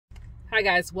Hi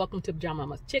guys, welcome to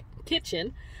Pajama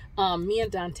Kitchen. Me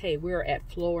and Dante, we're at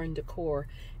Floor Decor,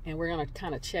 and we're gonna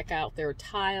kind of check out their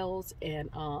tiles and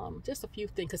just a few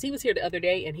things, because he was here the other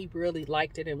day and he really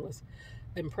liked it and was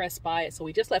impressed by it. So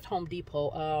we just left Home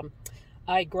Depot.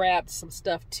 I grabbed some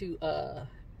stuff to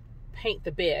paint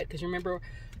the bed, because remember,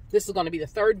 this is going to be the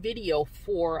third video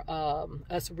for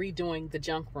us redoing the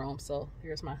junk room. So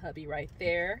here's my hubby right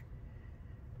there.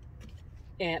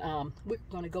 And we're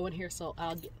going to go in here, so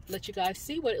I'll let you guys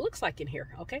see what it looks like in here,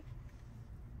 okay?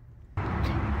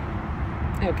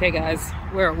 Okay, guys,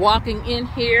 we're walking in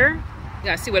here. You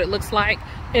guys see what it looks like?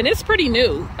 And it's pretty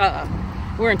new.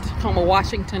 We're in Tacoma,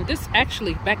 Washington. This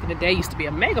actually, back in the day, used to be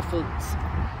a Mega Foods.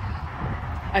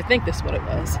 I think that's what it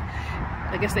was.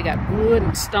 I guess they got wood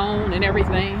and stone and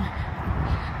everything.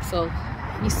 So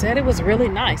he said it was really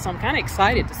nice. So I'm kind of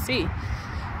excited to see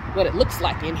what it looks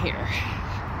like in here.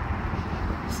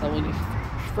 So when you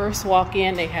first walk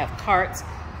in, they have carts.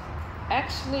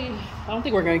 Actually, I don't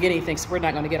think we're going to get anything, so we're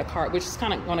not going to get a cart. We're just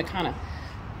going to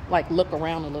like look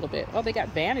around a little bit. Oh, they got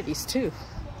vanities too.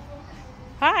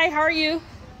 Hi, how are you?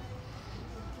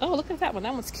 Oh, look at that one.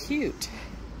 That one's cute.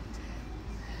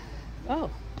 Oh.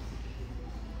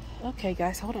 Okay,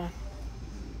 guys, hold on.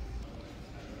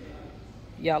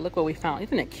 Yeah, look what we found.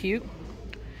 Isn't it cute?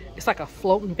 It's like a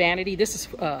floating vanity. This is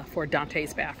for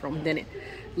Dante's bathroom. And then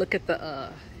look at the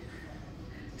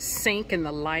sink and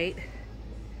the light.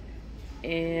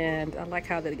 And I like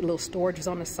how the little storage is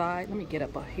on the side. Let me get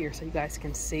up here so you guys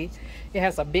can see. It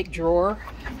has a big drawer.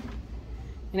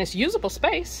 And it's usable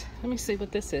space. Let me see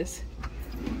what this is.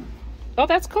 Oh,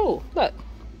 that's cool. Look.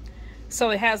 So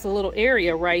it has a little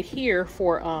area right here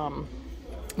for,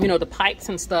 you know, the pipes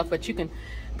and stuff. But you can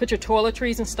put your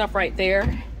toiletries and stuff right there.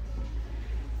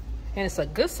 And it's a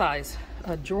good size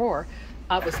drawer.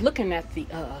 I was looking at the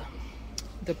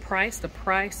price. The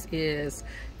price is,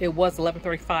 it was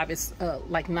 $11.35. It's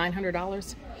like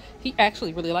 $900. He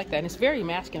actually really liked that, and it's very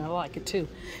masculine. I like it too,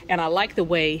 and I like the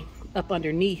way up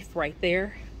underneath right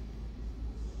there.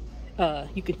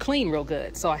 You can clean real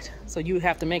good. So you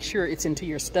have to make sure it's into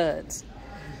your studs.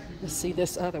 Let's see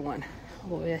this other one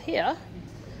over here.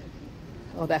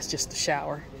 Oh, that's just the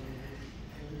shower.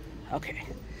 Okay.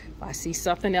 If I see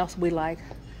something else we like,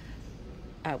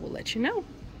 I will let you know.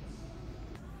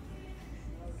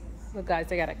 Look, guys,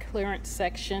 they got a clearance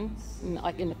section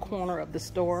like in the corner of the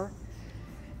store.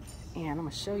 And I'm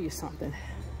going to show you something.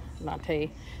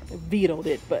 Dante vetoed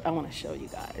it, but I want to show you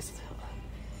guys.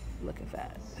 Look at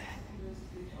that.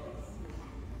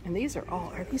 And these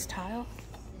are these tile?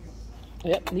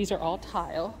 Yep, these are all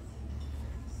tile.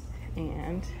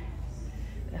 And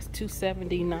that's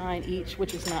 $2.79 each,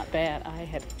 which is not bad. I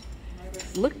had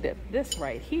looked at this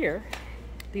right here,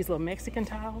 these little Mexican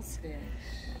tiles,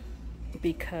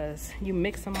 because you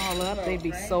mix them all up, they'd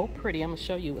be so pretty. I'm gonna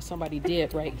show you what somebody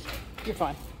did right, you're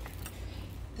fine,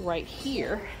 right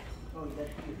here.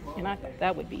 And I thought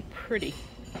that would be pretty,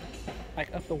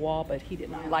 like up the wall, but he did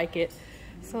not like it.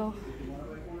 So,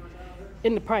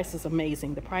 and the price is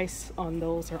amazing. The price on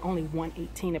those are only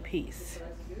 $1.18 a piece.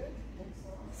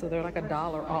 So they're like $1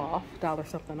 off, $1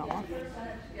 something off.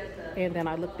 And then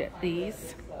I looked at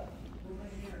these.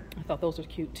 I thought those were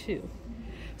cute too.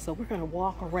 So we're gonna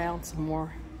walk around some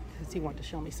more, because he wanted to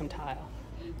show me some tile,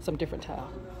 some different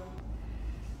tile.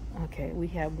 Okay, we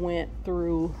have went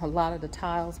through a lot of the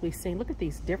tiles we've seen. Look at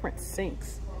these different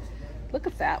sinks. Look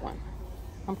at that one.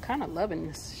 I'm kind of loving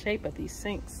the shape of these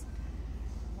sinks.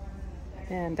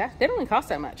 And they don't even cost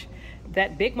that much.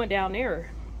 That big one down there,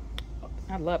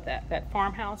 I love that. That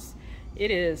farmhouse,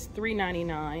 it is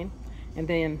 $3.99. And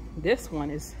then this one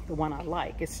is the one I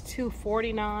like. It's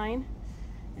 $2.49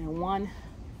 and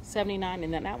 $1.79.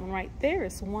 And then that one right there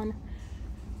is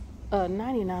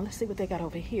 $1.99. Let's see what they got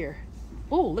over here.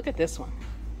 Oh, look at this one.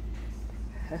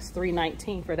 That's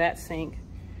 $3.19 for that sink.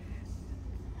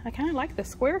 I kind of like the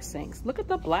square sinks. Look at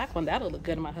the black one. That'll look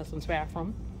good in my husband's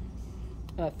bathroom.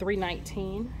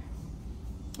 $3.19.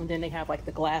 And then they have like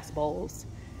the glass bowls.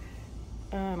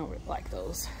 I don't really like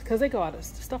those, because they go out of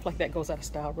stuff like that goes out of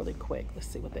style really quick. Let's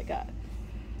see what they got.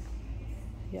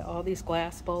 Yeah, all these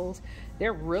glass bowls,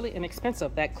 they're really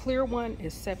inexpensive. That clear one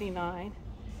is $79,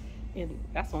 and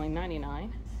that's only $99.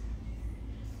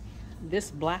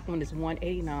 This black one is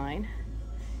 $189,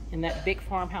 and that big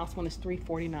farmhouse one is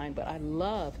 $349. But I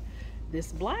love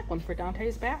this black one for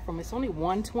Dante's bathroom. It's only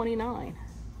 $129,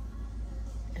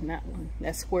 and that one,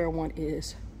 that square one,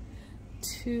 is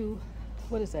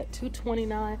what is that,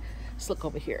 $229? Let's look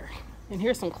over here. And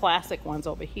here's some classic ones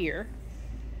over here.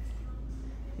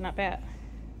 Not bad.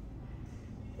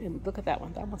 And look at that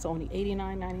one. That one's only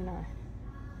 $89.99.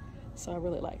 So I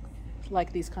really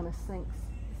like these kind of sinks.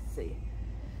 see.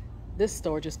 This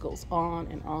store just goes on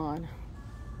and on.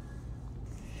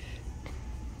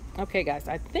 Okay, guys,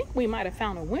 I think we might have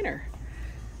found a winner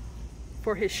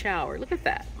for his shower. Look at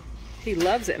that. He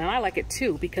loves it, and I like it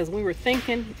too, because we were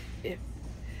thinking if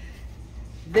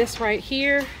this right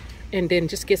here, and then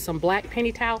just get some black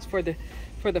penny towels for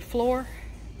the floor.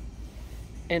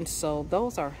 And so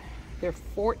those are, they're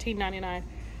 $14.99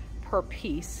 per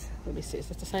piece. Let me see, is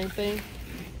this the same thing?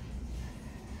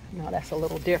 No, that's a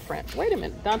little different. Wait a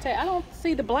minute, Dante, I don't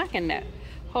see the black in that.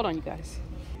 Hold on, you guys.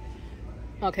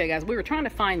 Okay, guys, we were trying to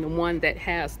find the one that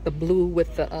has the blue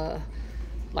with the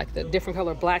like the different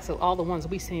color black. So all the ones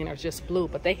we seen are just blue,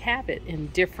 but they have it in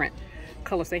different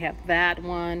colors. They have that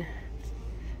one,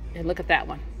 and look at that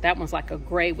one. That one's like a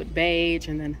gray with beige,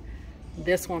 and then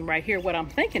this one right here, what I'm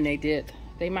thinking they did,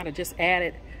 they might have just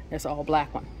added, there's an all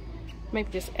black one.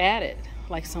 Maybe just added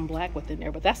like some black within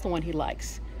there, but that's the one he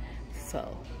likes.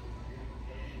 So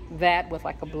that with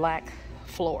like a black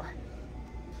floor.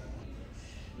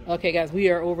 Okay, guys, we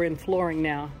are over in flooring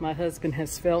now. My husband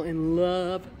has fell in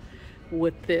love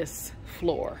with this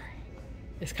floor.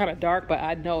 It's kind of dark, but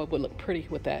I know it would look pretty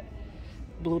with that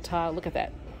blue tile. Look at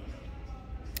that.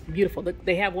 Beautiful. Look,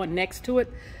 they have one next to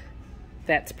it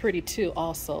that's pretty too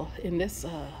also. In this,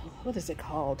 what is it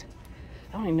called?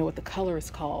 I don't even know what the color is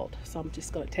called. So I'm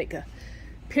just going to take a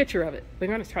picture of it. We're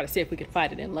going to try to see if we can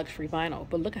find it in luxury vinyl.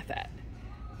 But look at that.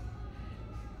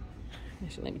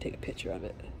 Actually, let me take a picture of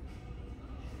it.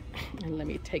 And let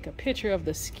me take a picture of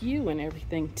the skew and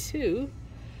everything too.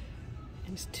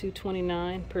 It's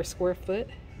 $229 per square foot.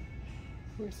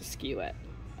 Where's the skew at?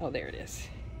 Oh, there it is.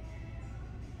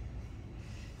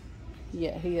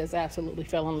 Yeah, he has absolutely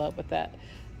fell in love with that.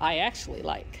 I actually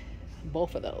like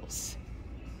both of those.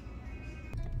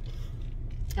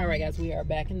 All right, guys, we are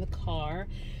back in the car.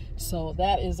 So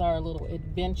that is our little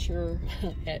adventure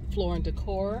at Floor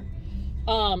Decor.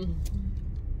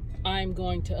 I'm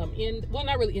going to end, well,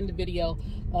 not really end the video.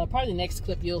 Probably the next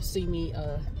clip you'll see me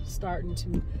starting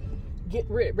to get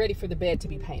ready for the bed to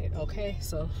be painted. Okay,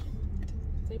 so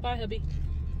say bye, hubby.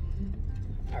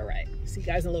 All right, see you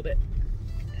guys in a little bit.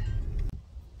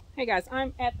 Hey guys,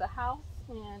 I'm at the house,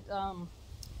 and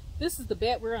this is the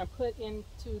bed we're going to put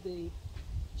into the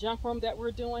junk room that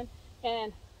we're doing.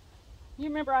 And you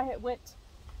remember I had went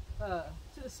to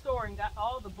the store and got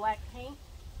all the black paint.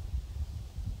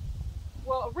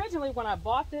 Well, originally when I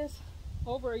bought this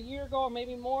over a year ago or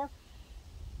maybe more,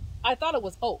 I thought it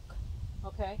was oak,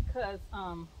 okay? Because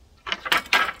I'm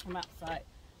outside.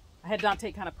 I had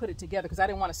Dante kind of put it together because I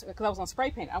didn't want to, because I was on spray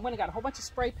paint. I went and got a whole bunch of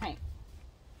spray paint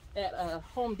at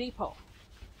Home Depot,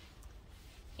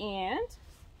 and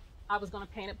I was going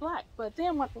to paint it black. But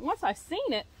then once I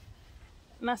seen it,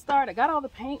 and I got all the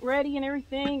paint ready and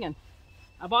everything, and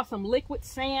I bought some liquid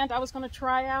sand I was going to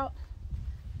try out,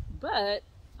 but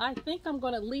I think I'm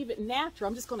going to leave it natural.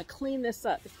 I'm just going to clean this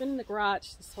up. It's been in the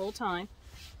garage this whole time,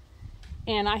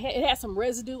 and it had some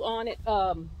residue on it,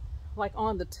 like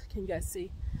on the, can you guys see,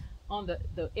 on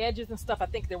the edges and stuff. I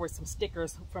think there were some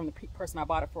stickers from the person I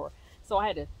bought it for. So I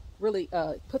had to really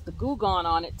put the Goo Gone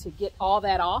on it to get all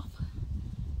that off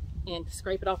and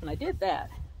scrape it off, and I did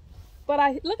that.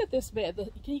 But look at this bed.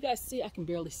 Can you guys see? I can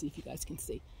barely see if you guys can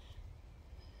see.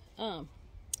 Turn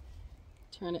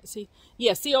it, see?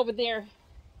 Yeah, see over there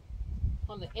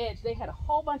on the edge, they had a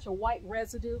whole bunch of white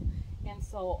residue, and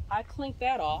so I cleaned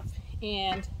that off,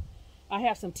 and I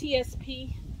have some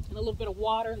TSP and a little bit of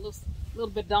water, a little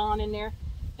bit of Dawn in there,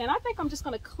 and I think I'm just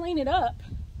going to clean it up,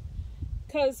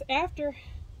 because after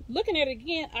looking at it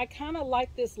again, I kind of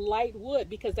like this light wood,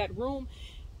 because that room,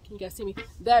 can you guys see me?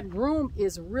 That room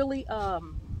is really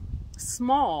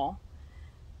small,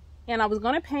 and I was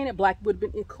going to paint it black. Would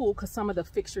have been cool because some of the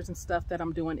fixtures and stuff that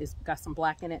I'm doing is got some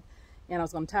black in it, and I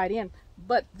was going to tie it in.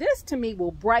 But this to me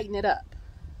will brighten it up.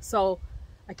 So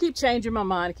I keep changing my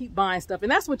mind. I keep buying stuff,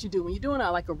 and that's what you do when you're doing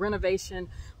like a renovation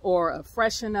or a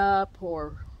freshen up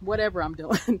or whatever I'm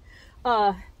doing.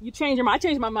 You change your mind. I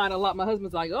change my mind a lot. My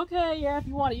husband's like, okay, yeah, if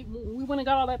you want it. We went and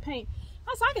got all that paint.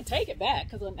 I said I could take it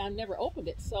back because I never opened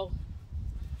it. So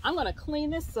I'm going to clean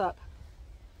this up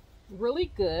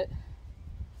really good.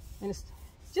 And it's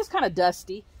just kind of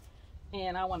dusty,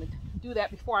 and I want to do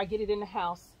that before I get it in the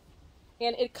house.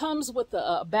 And it comes with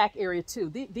the back area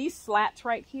too. These slats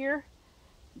right here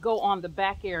go on the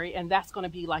back area, and that's going to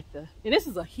be like and this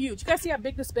is a huge, you guys see how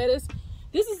big this bed is?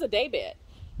 This is a day bed,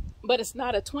 but it's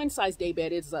not a twin size day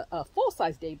bed. It's a full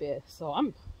size day bed. So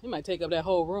it might take up that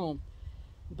whole room,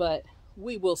 but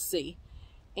we will see.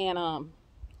 And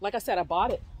like I said, I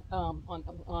bought it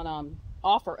on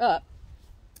offer up.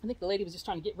 I think the lady was just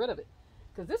trying to get rid of it,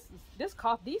 because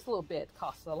these little beds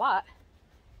cost a lot.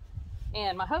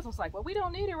 And my husband's like, well, we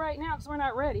don't need it right now because we're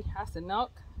not ready. I said, no,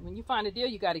 when you find a deal,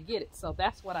 you got to get it. So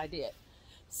that's what I did.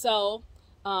 So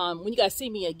when you guys see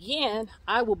me again,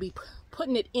 I will be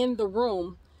putting it in the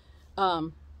room,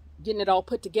 getting it all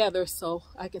put together so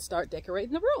I can start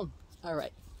decorating the room. All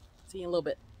right, see you in a little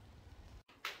bit.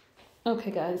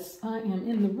 Okay guys, I am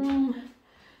in the room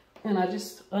and I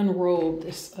just unrolled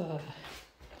this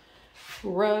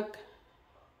rug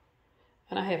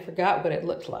and I had forgot what it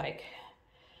looked like.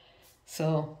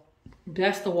 So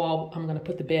that's the wall I'm gonna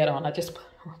put the bed on. I just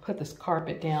put this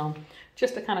carpet down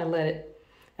just to kind of let it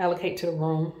allocate to the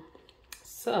room.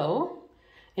 So,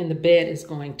 and the bed is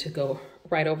going to go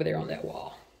right over there on that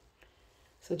wall.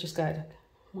 So just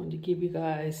wanted to give you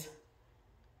guys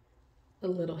a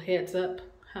little heads up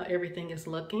how everything is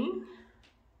looking.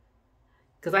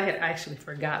 Because I had actually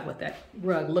forgot what that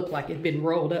rug looked like. It had been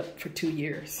rolled up for 2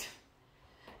 years.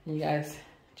 And you guys,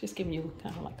 just giving you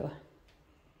kind of like a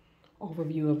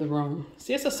overview of the room.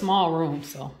 See, it's a small room,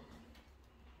 so.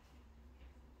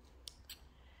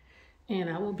 And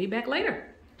I will be back later.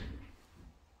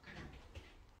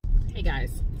 Hey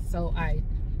guys, so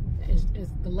as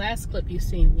the last clip you've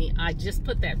seen me, I just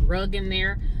put that rug in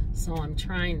there. So I'm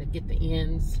trying to get the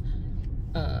ends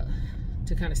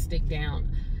to kind of stick down.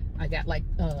 I got like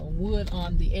wood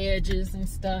on the edges and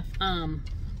stuff. One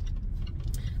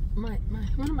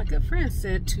of my good friends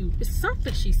said it's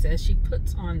something she says she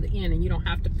puts on the end, and you don't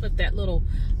have to put that little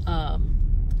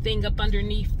thing up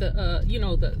underneath the you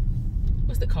know, the,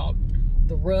 what's it called,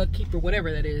 the rug keeper,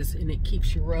 whatever that is, and it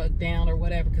keeps your rug down or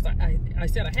whatever. Because I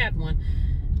said I had one,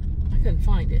 I couldn't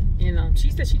find it, and she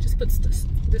said she just puts this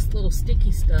little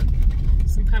sticky stuff,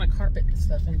 some kind of carpet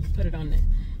stuff, and you put it on the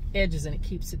edges and it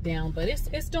keeps it down. But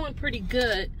it's doing pretty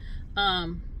good.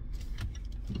 I'm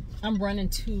running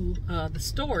to the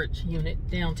storage unit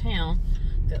downtown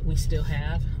that we still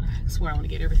have. I swear I want to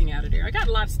get everything out of there. I got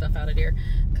a lot of stuff out of there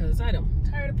because I'm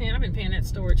tired of paying. I've been paying that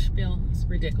storage bill. It's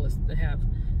ridiculous to have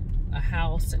a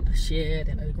house and a shed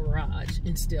and a garage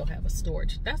and still have a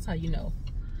storage. That's how you know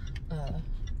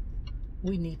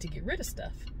we need to get rid of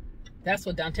stuff. That's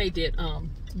what Dante did.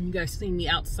 You guys seen me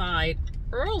outside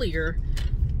earlier.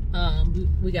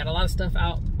 We got a lot of stuff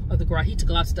out of the garage. He took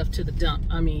a lot of stuff to the dump.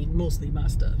 I mean, mostly my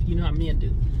stuff. You know how men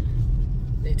do.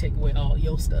 They take away all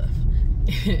your stuff.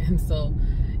 And so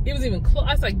it was even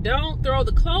I was like, don't throw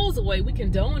the clothes away. We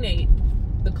can donate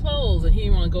the clothes. And he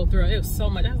didn't want to go through it. It was so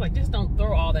much. I was like, just don't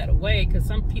throw all that away because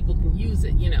some people can use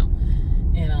it, you know.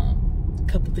 And a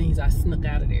couple things I snuck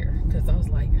out of there because I was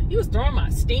like, he was throwing my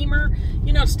steamer,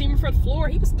 you know, steamer for the floor.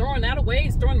 He was throwing that away.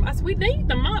 He's throwing. I said, we need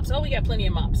the mops. Oh, we got plenty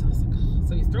of mops. I was like, oh.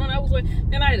 So he's throwing that away.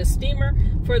 Then I had a steamer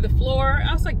for the floor.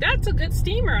 I was like, that's a good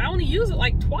steamer. I only use it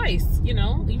like twice, you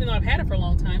know, even though I've had it for a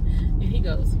long time. And he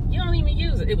goes, you don't even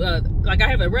use it. Like I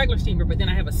have a regular steamer, but then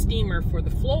I have a steamer for the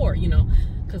floor, you know,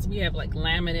 because we have like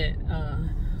laminate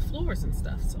floors and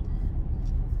stuff. So,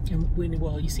 and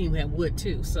well, you see we have wood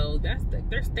too. So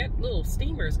that little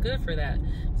steamer is good for that.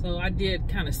 So I did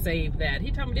kind of save that.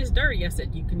 He told me it's dirty. I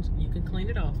said, you can clean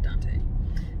it off, Dante.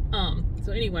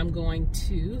 So anyway, I'm going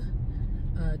to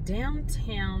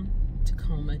downtown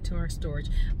Tacoma to our storage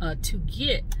to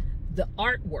get the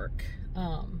artwork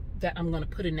that I'm going to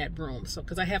put in that room. So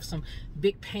because I have some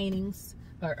big paintings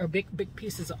or big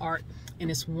pieces of art,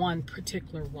 and it's one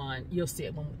particular one, you'll see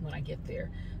it when I get there,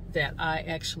 that I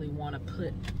actually want to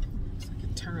put, so I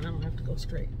can turn, I don't have to go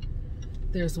straight.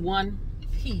 There's one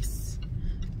piece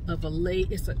of a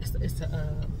lady,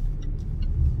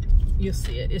 you'll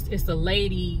see it, it's a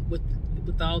lady with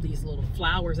all these little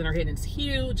flowers in her head, and it's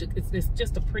huge. It's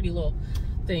just a pretty little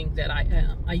thing that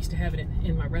I used to have it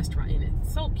in my restaurant, and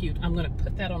it's so cute. I'm gonna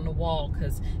put that on the wall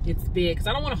because it's big, because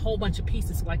I don't want a whole bunch of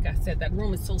pieces. Like I said, that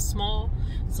room is so small,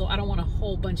 so I don't want a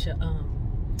whole bunch of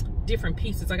different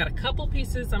pieces. I got a couple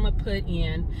pieces I'm gonna put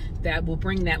in that will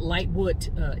bring that light wood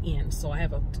in. So I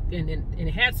have and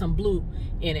it had some blue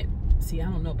in it. See, I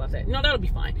don't know about that. No, that'll be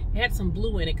fine. It had some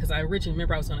blue in it because I originally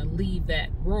remember I was going to leave that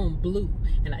room blue,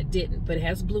 and I didn't. But it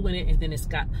has blue in it, and then it's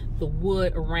got the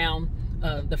wood around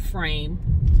the frame.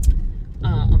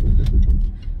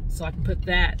 So I can put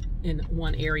that in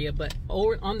one area. But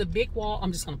over on the big wall,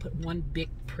 I'm just going to put one big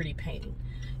pretty painting,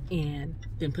 and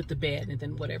then put the bed, and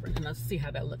then whatever. And let's see how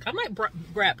that looks. I might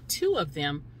grab two of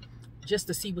them just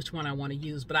to see which one I want to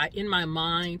use. But in my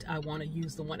mind, I want to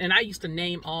use the one. And I used to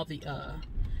name all the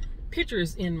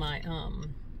pictures in my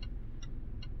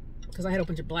because I had a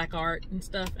bunch of black art and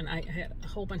stuff, and I had a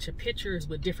whole bunch of pictures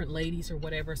with different ladies or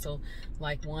whatever. So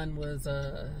like one was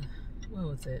what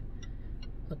was it,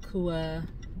 Akua.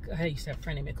 I used to have a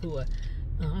friend named Akua.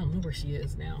 I don't know where she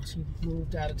is now. She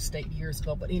moved out of the state years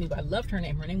ago. But anyway, I loved her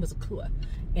name. Her name was Akua.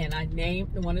 And I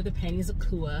named one of the paintings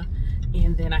Akua.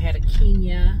 And then I had a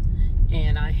Kenya.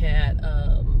 And I had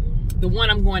the one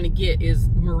I'm going to get is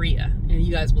Maria. And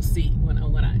you guys will see when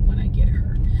I get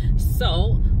her.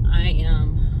 So I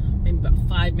am maybe about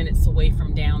 5 minutes away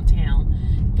from downtown.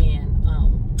 And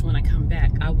when I come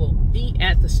back, I will be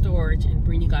at the storage and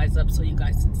bring you guys up so you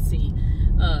guys can see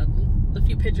the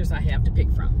few pictures I have to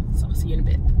pick from. So I'll see you in a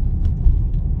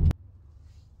bit.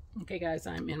 Okay guys,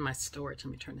 I'm in my storage.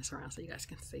 Let me turn this around so you guys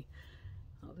can see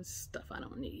all this stuff I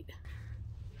don't need.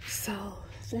 So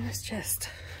there's just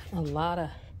a lot of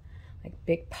like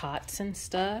big pots and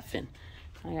stuff, and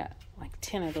I got like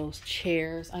 10 of those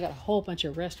chairs. I got a whole bunch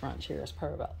of restaurant chairs,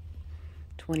 probably about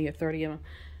 20 or 30 of them.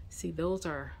 See,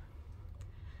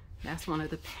 that's one of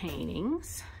the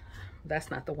paintings.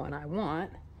 That's not the one I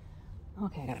want.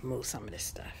 Okay, I gotta move some of this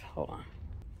stuff. Hold on.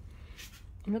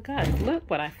 Look guys, look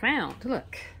what I found.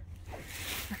 Look,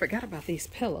 I forgot about these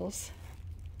pillows.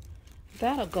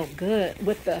 That'll go good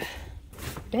with the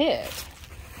bed.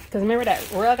 Because remember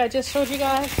that rug I just showed you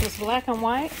guys was black and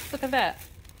white? Look at that.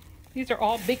 These are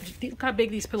all big. Look how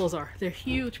big these pillows are. They're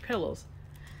huge pillows.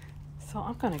 So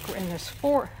I'm gonna, and there's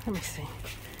 4, let me see.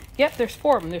 Yep, there's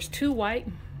 4 of them. There's 2 white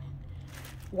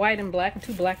and black, and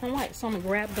 2 black and white. So I'm gonna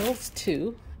grab those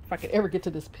 2. If I could ever get to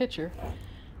this picture.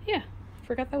 Yeah,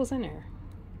 forgot that was in there.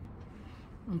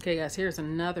 Okay guys, here's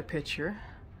another picture.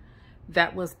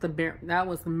 That was the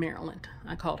Maryland.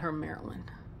 I called her Maryland.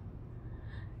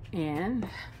 And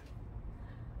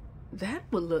that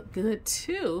would look good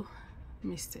too. Let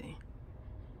me see.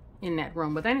 In that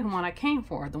room, but that ain't the one I came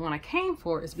for. The one I came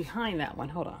for is behind that one.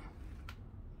 Hold on.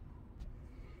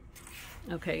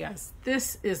 Okay guys,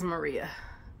 this is Maria.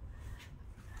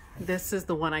 This is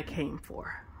the one I came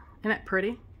for. Isn't that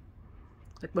pretty?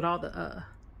 Like with all the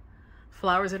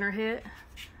flowers in her head.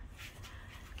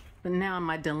 But now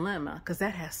my dilemma, because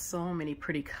that has so many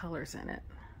pretty colors in it.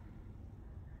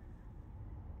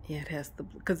 Yeah, it has the,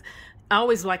 because I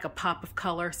always like a pop of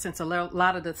color, since a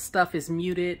lot of the stuff is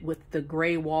muted with the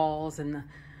gray walls and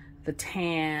the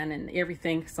tan and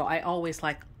everything. So I always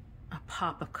like a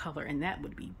pop of color, and that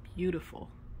would be beautiful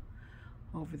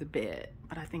over the bed.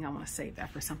 But I think I want to save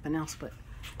that for something else. But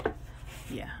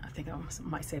yeah, I think I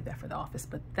might save that for the office.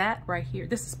 But that right here,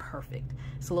 this is perfect.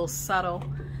 It's a little subtle.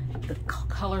 The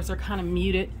colors are kind of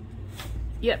muted.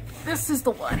 Yep, this is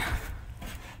the one.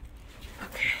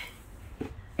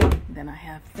 Okay. Then I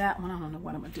have that one. I don't know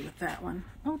what I'm gonna do with that one.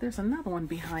 Oh, there's another one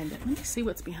behind it. Let me see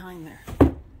what's behind there.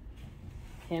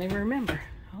 Can't even remember.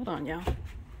 Hold on, y'all.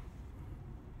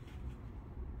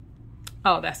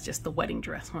 Oh, that's just the wedding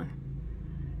dress one.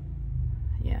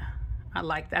 Yeah. I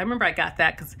like that. I remember I got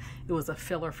that because it was a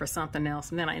filler for something else,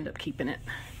 and then I ended up keeping it.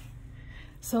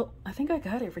 So I think I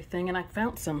got everything, and I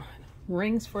found some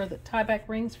rings for the tie-back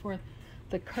rings for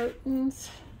the curtains.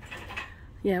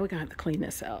 Yeah, we're gonna have to clean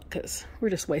this out because we're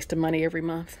just wasting money every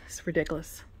month. It's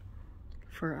ridiculous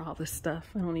for all this stuff.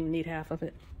 I don't even need half of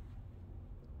it.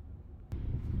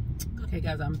 Okay,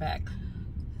 guys, I'm back.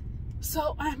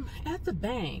 So I'm at the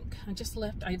bank. I just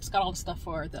got all the stuff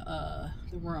for the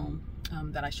room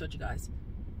that I showed you guys.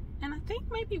 And I think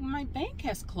maybe my bank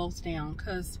has closed down,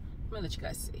 because let me let you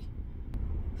guys see.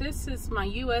 This is my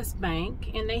U.S. bank,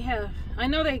 and they have, I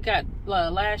know they got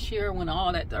last year when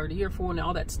all that, or the year before when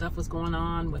all that stuff was going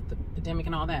on with the pandemic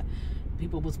and all that,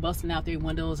 people was busting out their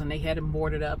windows and they had them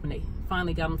boarded up, and they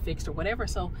finally got them fixed or whatever.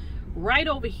 So right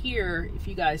over here, if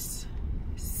you guys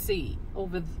see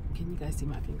over, can you guys see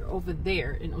my finger over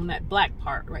there, and on that black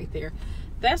part right there,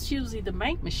 that's usually the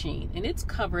bank machine, and it's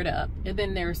covered up. And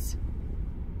then there's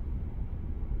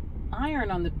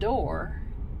iron on the door,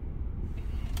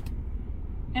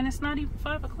 and it's not even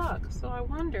 5 o'clock. So I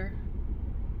wonder,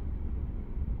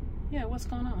 yeah, what's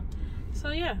going on? So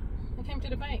yeah, I came to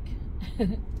the bank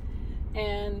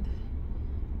and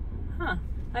I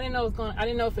didn't know it was going, I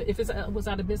didn't know if it was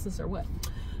out of business or what.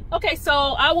 Okay, so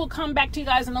I will come back to you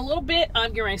guys in a little bit.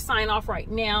 I'm going to sign off right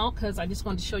now because I just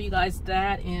wanted to show you guys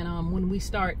that. And when we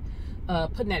start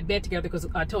putting that bed together, because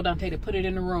I told Dante to put it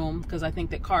in the room because I think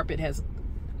that carpet has,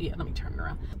 yeah, let me turn it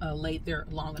around, laid there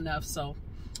long enough. So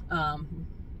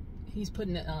he's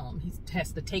putting it, he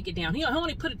has to take it down. He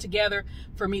only put it together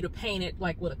for me to paint it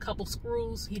like with a couple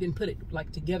screws. He didn't put it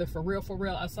like together for real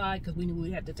outside, because we knew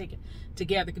we had to take it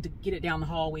together to get it down the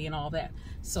hallway and all that.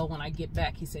 So when I get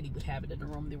back, he said he would have it in the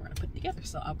room. They were gonna put it together.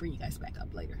 So I'll bring you guys back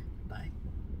up later. Bye.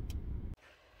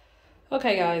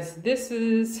 Okay guys, this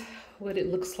is what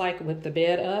it looks like with the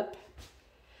bed up.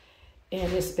 And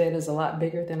this bed is a lot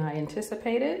bigger than I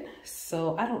anticipated.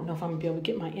 So I don't know if I'm gonna be able to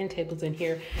get my end tables in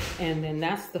here. And then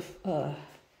that's the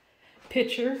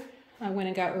picture I went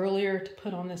and got earlier to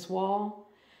put on this wall.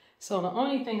 So the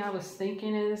only thing I was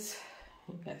thinking is,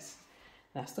 yes,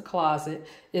 that's the closet,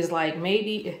 is like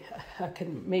maybe I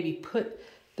could maybe put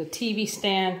the TV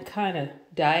stand kind of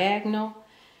diagonal,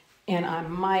 and I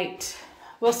might,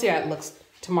 we'll see how it looks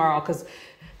tomorrow, because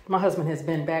my husband has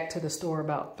been back to the store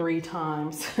about 3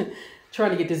 times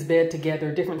trying to get this bed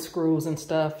together, different screws and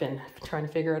stuff, and trying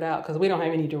to figure it out because we don't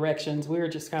have any directions. We were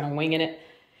just kind of winging it.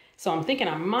 So I'm thinking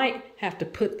I might have to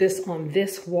put this on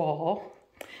this wall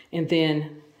and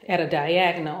then at a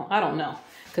diagonal. I don't know,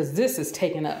 because this is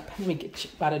taken up. Let me get you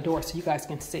by the door so you guys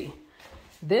can see.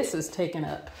 This is taken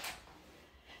up.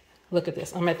 Look at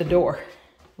this. I'm at the door.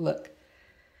 Look.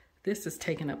 This is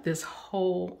taking up this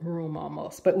whole room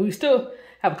almost. But we still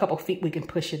have a couple feet we can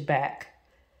push it back.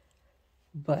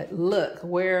 But look,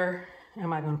 where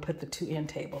am I going to put the 2 end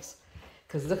tables?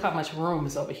 Because look how much room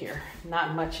is over here.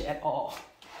 Not much at all.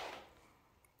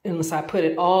 Unless I put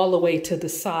it all the way to the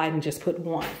side and just put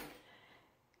one.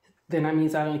 Then that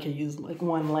means I only can use like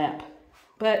 1 lamp.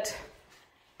 But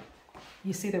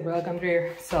you see the rug under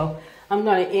here? So I'm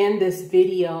going to end this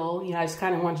video. You know, I just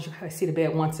kind of wanted you to see the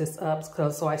bed once it's up,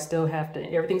 so I still have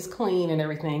to, everything's clean and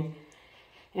everything.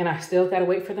 And I still got to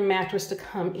wait for the mattress to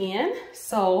come in.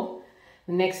 So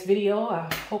the next video,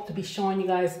 I hope to be showing you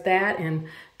guys that, and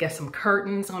get some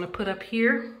curtains I'm going to put up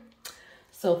here.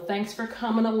 So thanks for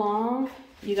coming along.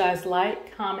 You guys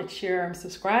like, comment, share, and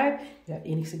subscribe. If you have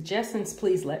any suggestions,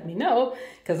 please let me know,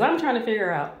 because I'm trying to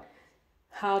figure out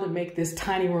how to make this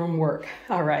tiny room work.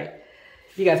 All right.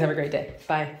 You guys have a great day.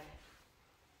 Bye.